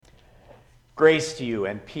Grace to you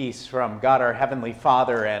and peace from God our Heavenly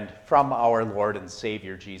Father and from our Lord and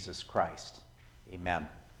Savior Jesus Christ. Amen.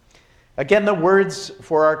 Again, the words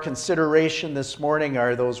for our consideration this morning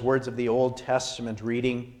are those words of the Old Testament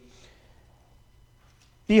reading.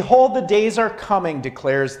 Behold, the days are coming,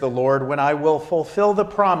 declares the Lord, when I will fulfill the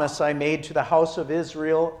promise I made to the house of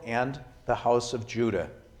Israel and the house of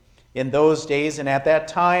Judah. In those days and at that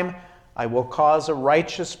time, I will cause a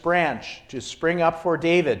righteous branch to spring up for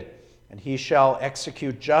David, and he shall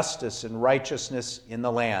execute justice and righteousness in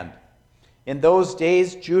the land. In those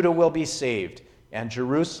days Judah will be saved, and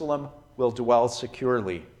Jerusalem will dwell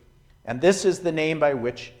securely. And this is the name by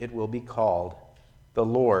which it will be called: the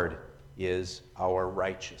Lord is our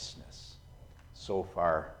righteousness. So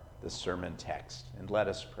far, the sermon text. And let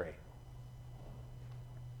us pray.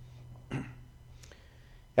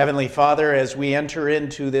 Heavenly Father, as we enter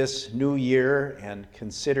into this new year and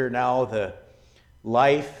consider now the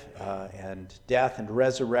life and death and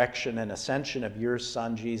resurrection and ascension of your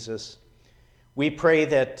Son, Jesus, we pray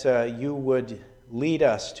that you would lead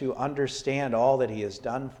us to understand all that he has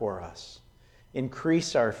done for us.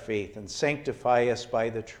 Increase our faith and sanctify us by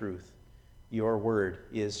the truth. Your word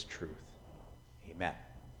is truth. Amen.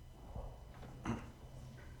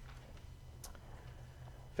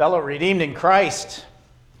 Fellow redeemed in Christ,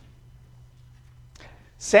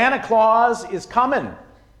 Santa Claus is coming.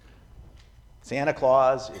 Santa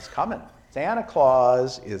Claus is coming. Santa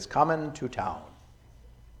Claus is coming to town.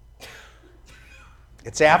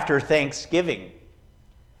 It's after Thanksgiving.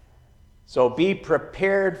 So be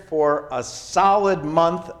prepared for a solid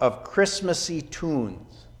month of Christmassy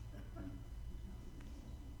tunes.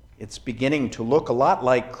 It's beginning to look a lot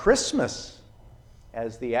like Christmas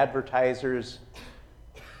as the advertisers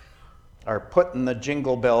are putting the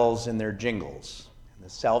jingle bells in their jingles. And the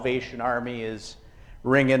Salvation Army is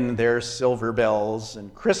ringing their silver bells,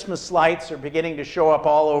 and Christmas lights are beginning to show up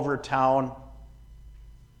all over town.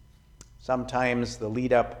 Sometimes the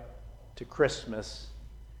lead up to Christmas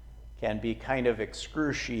can be kind of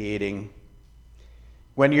excruciating.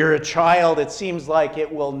 When you're a child, it seems like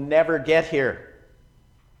it will never get here.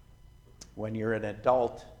 When you're an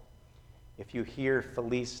adult, if you hear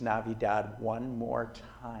Feliz Navidad one more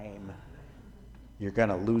time, you're going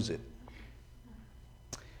to lose it.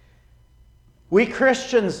 We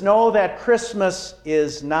Christians know that Christmas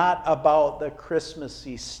is not about the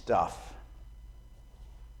Christmassy stuff.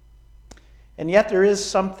 And yet there is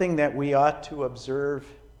something that we ought to observe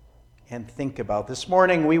and think about. This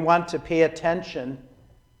morning we want to pay attention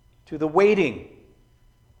to the waiting,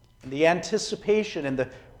 and the anticipation, and the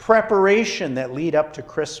preparation that lead up to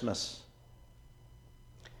Christmas.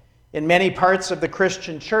 In many parts of the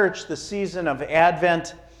Christian church, the season of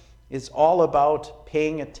Advent is all about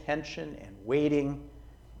paying attention and waiting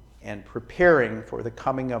and preparing for the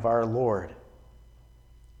coming of our Lord.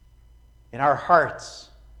 In our hearts,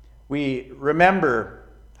 we remember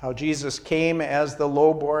how Jesus came as the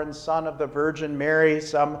lowborn Son of the Virgin Mary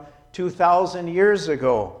some 2,000 years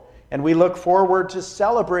ago, and we look forward to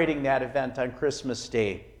celebrating that event on Christmas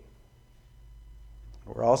Day.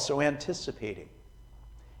 We're also anticipating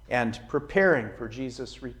and preparing for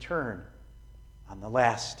Jesus' return on the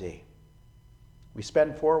last day. We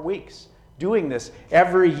spend 4 weeks doing this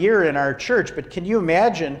every year in our church, but can you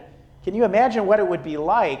imagine what it would be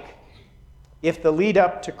like if the lead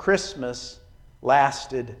up to Christmas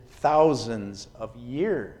lasted thousands of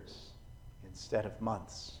years instead of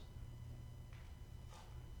months?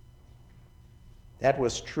 That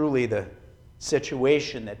was truly the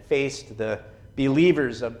situation that faced the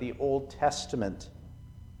believers of the Old Testament.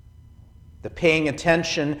 The paying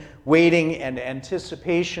attention, waiting, and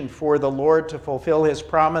anticipation for the Lord to fulfill his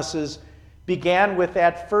promises began with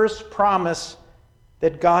that first promise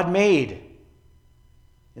that God made.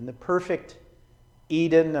 In the perfect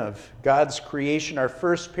Eden of God's creation, our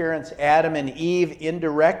first parents, Adam and Eve,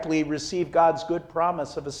 indirectly received God's good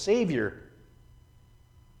promise of a Savior.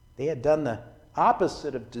 They had done the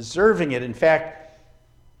opposite of deserving it. In fact,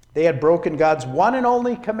 they had broken God's one and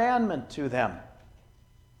only commandment to them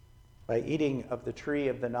by eating of the tree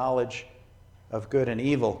of the knowledge of good and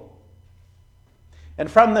evil. And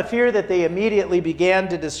from the fear that they immediately began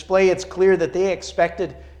to display, it's clear that they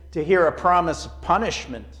expected to hear a promise of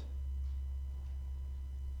punishment.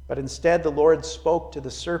 But instead, the Lord spoke to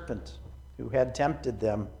the serpent who had tempted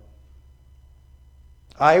them.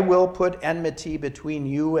 I will put enmity between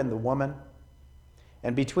you and the woman,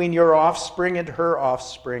 and between your offspring and her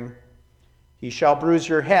offspring. He shall bruise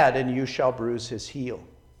your head, and you shall bruise his heel.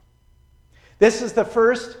 This is the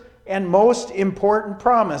first and most important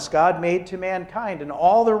promise God made to mankind, and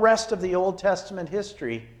all the rest of the Old Testament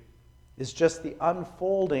history is just the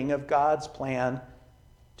unfolding of God's plan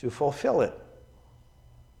to fulfill it.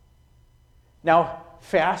 Now,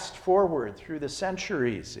 fast forward through the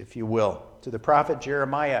centuries, if you will, to the prophet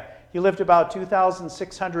Jeremiah. He lived about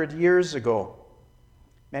 2,600 years ago,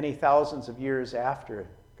 many thousands of years after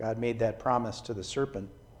God made that promise to the serpent.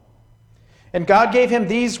 And God gave him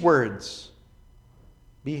these words: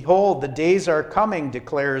 "Behold, the days are coming,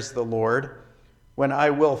 declares the Lord, when I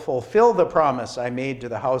will fulfill the promise I made to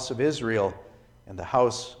the house of Israel and the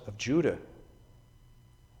house of Judah."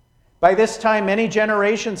 By this time, many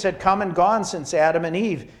generations had come and gone since Adam and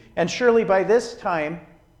Eve, and surely by this time,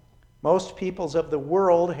 most peoples of the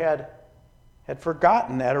world had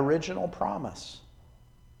forgotten that original promise.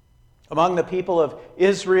 Among the people of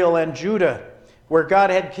Israel and Judah, where God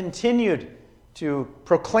had continued to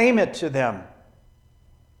proclaim it to them,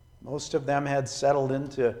 most of them had settled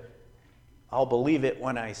into, "I'll believe it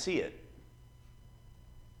when I see it."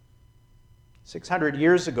 600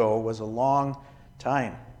 years ago was a long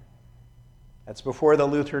time. That's before the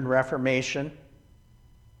Lutheran Reformation,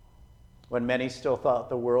 when many still thought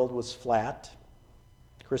the world was flat.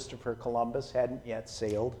 Christopher Columbus hadn't yet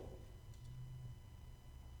sailed.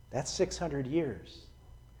 That's 600 years.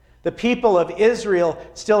 The people of Israel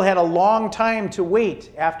still had a long time to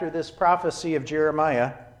wait after this prophecy of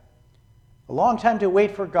Jeremiah, a long time to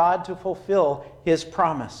wait for God to fulfill his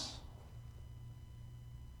promise.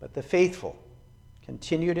 But the faithful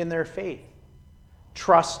continued in their faith,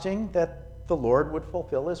 trusting that the Lord would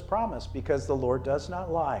fulfill his promise, because the Lord does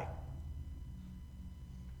not lie.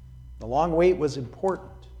 The long wait was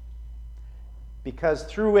important, because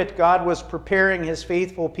through it God was preparing his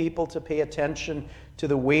faithful people to pay attention to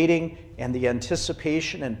the waiting and the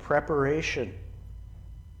anticipation and preparation.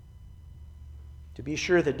 To be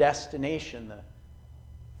sure, the destination, the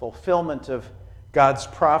fulfillment of God's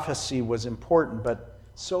prophecy was important, but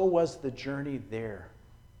so was the journey there.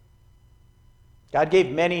 God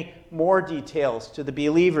gave many more details to the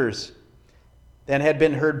believers than had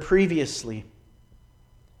been heard previously.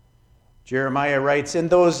 Jeremiah writes, "In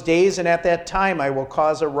those days and at that time I will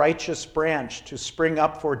cause a righteous branch to spring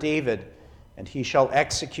up for David, and he shall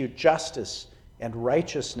execute justice and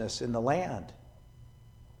righteousness in the land."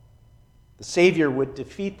 The Savior would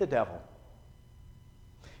defeat the devil,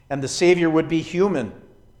 and the Savior would be human,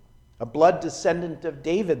 a blood descendant of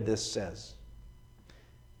David, this says.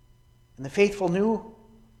 And the faithful knew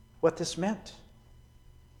what this meant,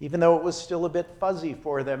 even though it was still a bit fuzzy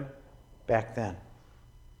for them back then.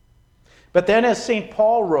 But then, as St.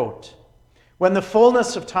 Paul wrote, when the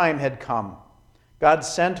fullness of time had come, God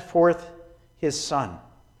sent forth his Son,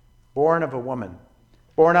 born of a woman,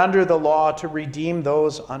 born under the law, to redeem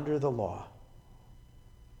those under the law.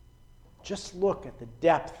 Just look at the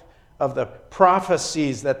depth of the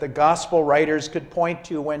prophecies that the gospel writers could point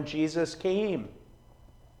to when Jesus came.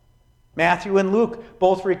 Matthew and Luke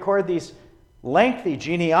both record these lengthy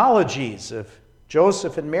genealogies of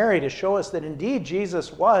Joseph and Mary to show us that indeed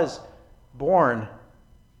Jesus was born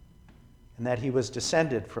and that he was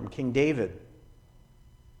descended from King David.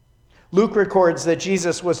 Luke records that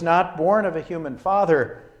Jesus was not born of a human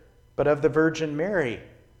father, but of the Virgin Mary.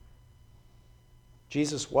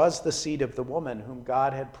 Jesus was the seed of the woman whom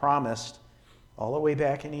God had promised all the way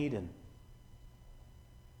back in Eden.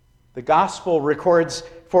 The gospel records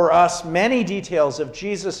for us many details of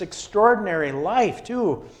Jesus' extraordinary life,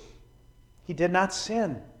 too. He did not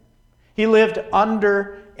sin. He lived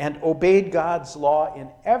under and obeyed God's law in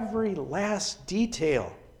every last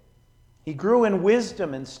detail. He grew in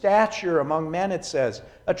wisdom and stature among men, it says,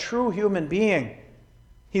 a true human being.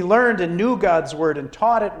 He learned and knew God's word and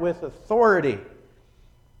taught it with authority.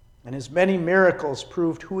 And his many miracles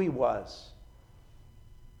proved who he was.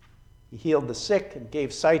 He healed the sick and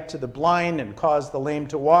gave sight to the blind and caused the lame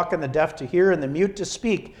to walk and the deaf to hear and the mute to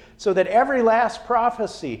speak, so that every last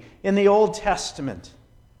prophecy in the Old Testament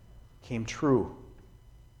came true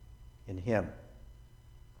in him.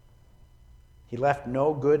 He left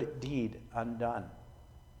no good deed undone.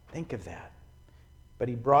 Think of that. But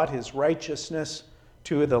he brought his righteousness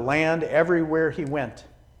to the land everywhere he went.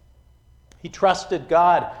 He trusted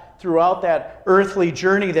God throughout that earthly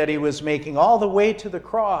journey that he was making, all the way to the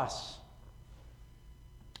cross.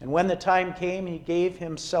 And when the time came, he gave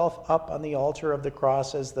himself up on the altar of the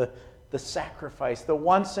cross as the sacrifice, the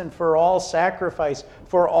once and for all sacrifice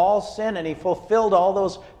for all sin. And he fulfilled all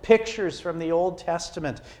those pictures from the Old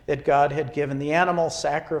Testament that God had given, the animal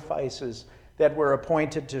sacrifices that were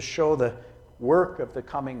appointed to show the work of the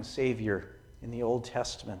coming Savior in the Old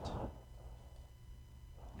Testament.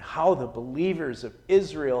 How the believers of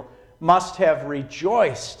Israel must have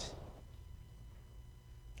rejoiced.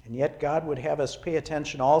 And And yet God would have us pay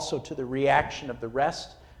attention also to the reaction of the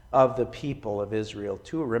rest of the people of Israel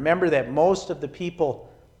too. Remember that most of the people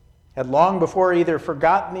had long before either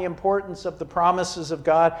forgotten the importance of the promises of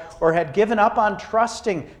God or had given up on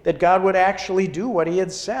trusting that God would actually do what he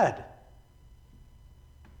had said.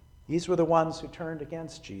 These were the ones who turned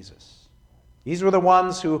against Jesus. These were the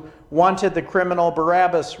ones who wanted the criminal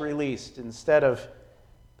Barabbas released instead of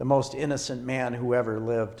the most innocent man who ever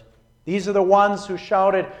lived. These are the ones who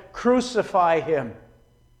shouted, "Crucify him."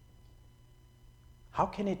 How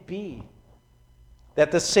can it be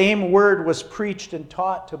that the same word was preached and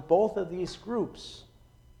taught to both of these groups?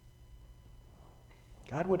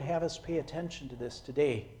 God would have us pay attention to this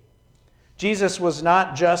today. Jesus was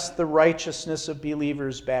not just the righteousness of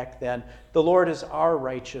believers back then. The Lord is our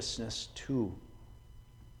righteousness too,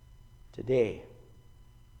 today.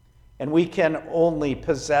 And we can only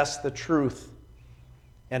possess the truth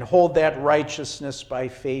and hold that righteousness by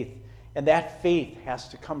faith. And that faith has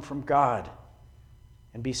to come from God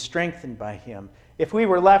and be strengthened by him. If we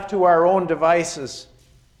were left to our own devices,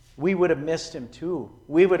 we would have missed him too.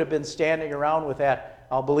 We would have been standing around with that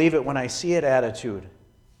 "I'll believe it when I see it" attitude.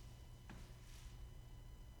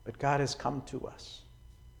 But God has come to us.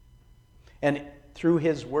 And through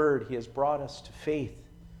his word, he has brought us to faith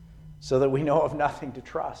so that we know of nothing to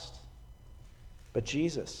trust but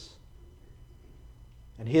Jesus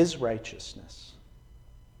and his righteousness.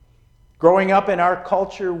 Growing up in our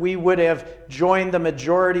culture, we would have joined the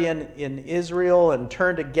majority in Israel and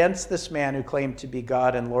turned against this man who claimed to be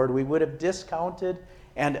God and Lord. We would have discounted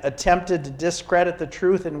and attempted to discredit the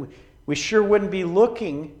truth, and we sure wouldn't be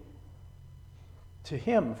looking to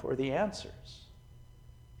him for the answers.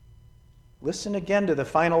 Listen again to the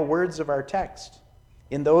final words of our text.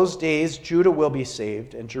 "In those days, Judah will be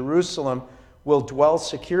saved, and Jerusalem will dwell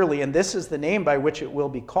securely, and this is the name by which it will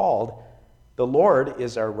be called: the Lord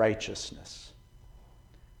is our righteousness."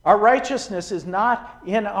 Our righteousness is not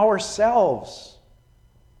in ourselves.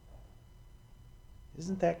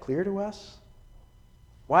 Isn't that clear to us?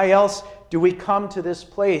 Why else do we come to this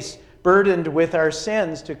place burdened with our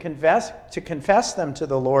sins to confess them to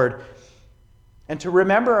the Lord and to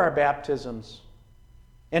remember our baptisms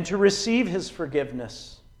and to receive his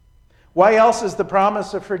forgiveness? Why else is the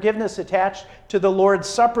promise of forgiveness attached to the Lord's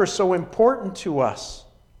Supper so important to us?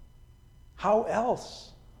 How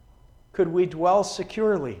else could we dwell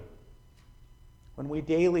securely when we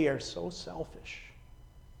daily are so selfish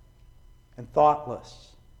and thoughtless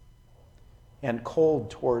and cold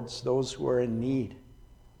towards those who are in need?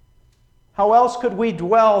 How else could we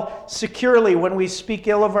dwell securely when we speak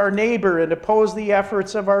ill of our neighbor and oppose the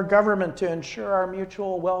efforts of our government to ensure our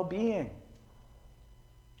mutual well-being?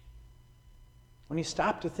 When you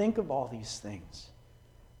stop to think of all these things,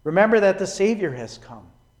 remember that the Savior has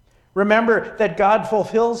come. Remember that God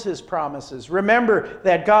fulfills his promises. Remember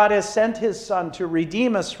that God has sent his Son to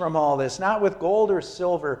redeem us from all this, not with gold or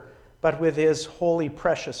silver, but with his holy,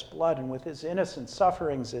 precious blood and with his innocent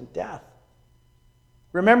sufferings and death.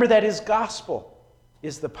 Remember that his gospel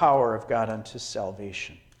is the power of God unto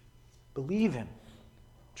salvation. Believe him.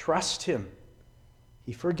 Trust him.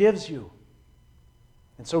 He forgives you.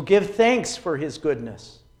 And so give thanks for his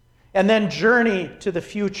goodness. And then journey to the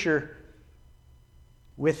future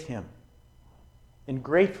with him in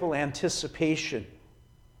grateful anticipation.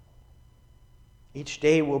 Each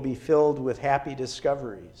day will be filled with happy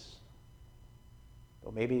discoveries,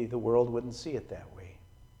 though maybe the world wouldn't see it that way.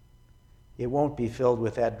 It won't be filled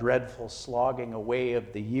with that dreadful slogging away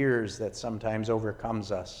of the years that sometimes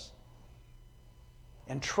overcomes us.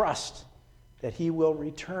 And trust that he will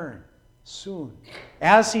return soon,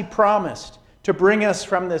 as he promised, to bring us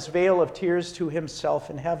from this vale of tears to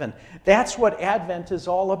himself in heaven. That's what Advent is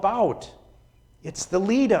all about. It's the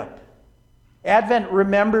lead up. Advent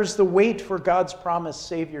remembers the wait for God's promised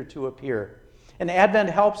Savior to appear. And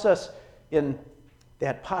Advent helps us in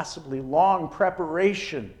that possibly long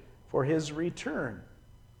preparation for his return.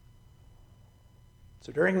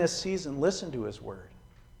 So during this season, listen to his word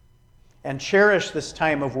and cherish this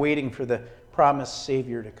time of waiting for the promised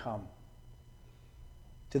Savior to come.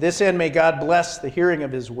 To this end, may God bless the hearing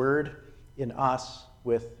of his word in us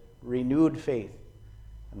with renewed faith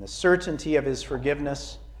and the certainty of his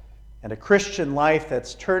forgiveness and a Christian life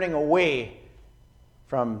that's turning away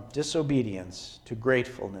from disobedience to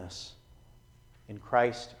gratefulness in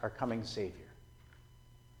Christ, our coming Savior.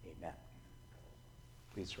 Amen.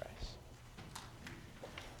 Please rise.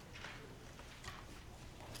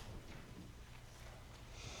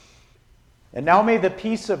 And now may the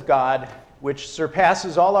peace of God, which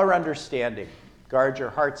surpasses all our understanding, guard your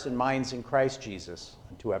hearts and minds in Christ Jesus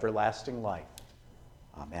unto everlasting life.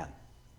 Amen.